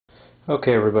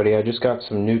Okay everybody, I just got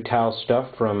some new towel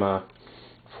stuff from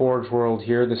forgeworld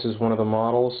here. This is one of the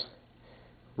models.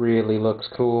 Really looks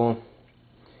cool.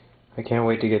 I can't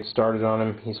wait to get started on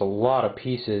him. He's a lot of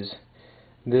pieces.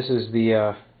 This is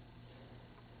the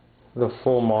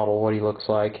full model, what he looks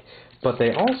like. But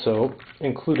they also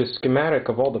include a schematic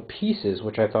of all the pieces,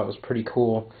 which I thought was pretty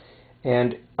cool.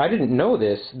 And I didn't know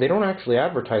this. They don't actually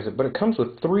advertise it, but it comes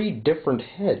with 3 different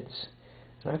heads.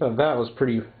 And I thought that was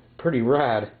pretty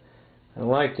rad. I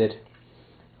liked it.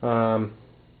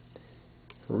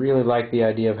 Really like the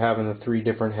idea of having the 3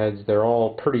 different heads. They're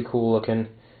all pretty cool looking.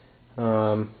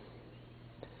 And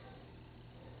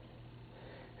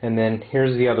then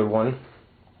here's the other one.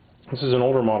 This is an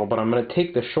older model, but I'm going to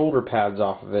take the shoulder pads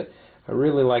off of it. I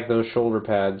really like those shoulder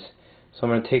pads. So I'm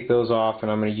going to take those off and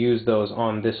I'm going to use those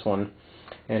on this one.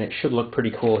 And it should look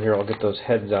pretty cool here. I'll get those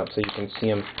heads out so you can see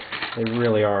them. They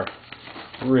really are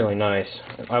really nice.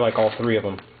 I like all 3 of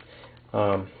them.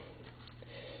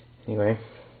 Anyway,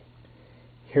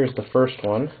 here's the first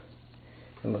one.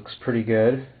 It looks pretty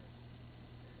good.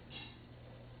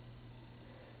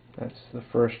 That's the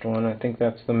first one. I think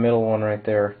that's the middle one right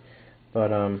there.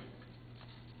 But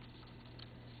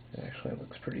actually it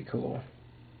looks pretty cool.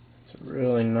 It's a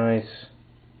really nice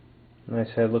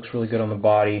head. Looks really good on the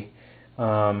body.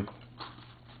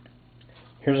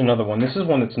 Here's another one. This is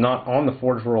one that's not on the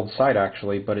forgeworld site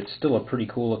actually, but it's still a pretty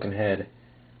cool looking head.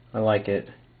 I like it.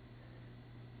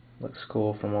 Looks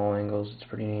cool from all angles. It's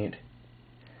pretty neat.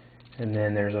 And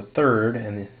then there's a third,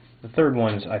 and the third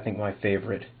one's I think my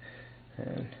favorite.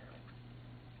 And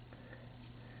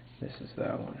this is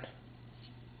that one.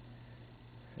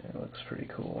 It looks pretty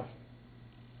cool.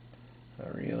 I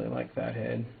really like that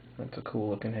head. That's a cool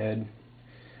looking head.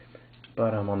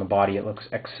 But on the body it looks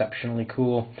exceptionally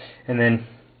cool. And then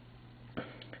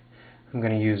I'm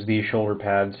going to use these shoulder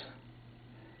pads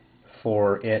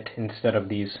for it instead of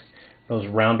those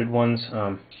rounded ones.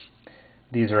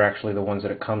 These are actually the ones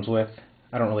that it comes with.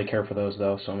 I don't really care for those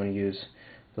though, so I'm going to use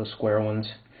those square ones.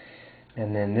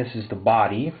 And then this is the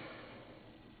body.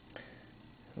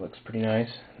 It looks pretty nice.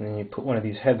 And then you put one of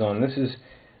these heads on. This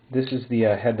is the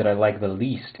head that I like the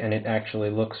least, and it actually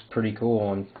looks pretty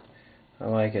cool, and I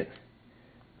like it.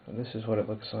 So this is what it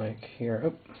looks like here.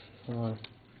 Oh, hold on.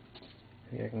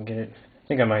 Maybe I can get it. I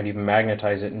think I might even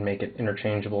magnetize it and make it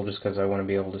interchangeable just because I want to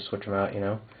be able to switch them out, you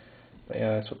know. But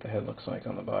yeah, that's what the head looks like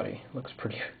on the body. Looks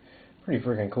pretty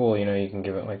freaking cool. You know, you can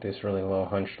give it like this really low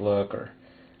hunched look or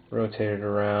rotate it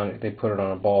around. They put it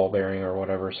on a ball bearing or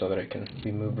whatever so that it can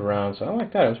be moved around. So I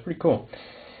like that. It was pretty cool.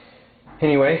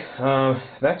 Anyway,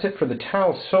 that's it for the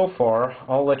towel so far.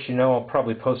 I'll let you know. I'll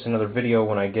probably post another video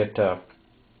when I get the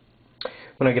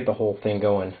whole thing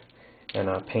going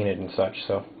and painted and such.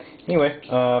 So anyway,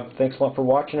 thanks a lot for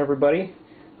watching, everybody.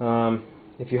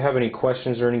 If you have any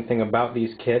questions or anything about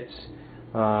these kits,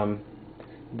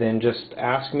 then just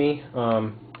ask me,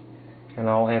 and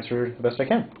I'll answer the best I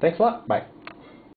can. Thanks a lot. Bye.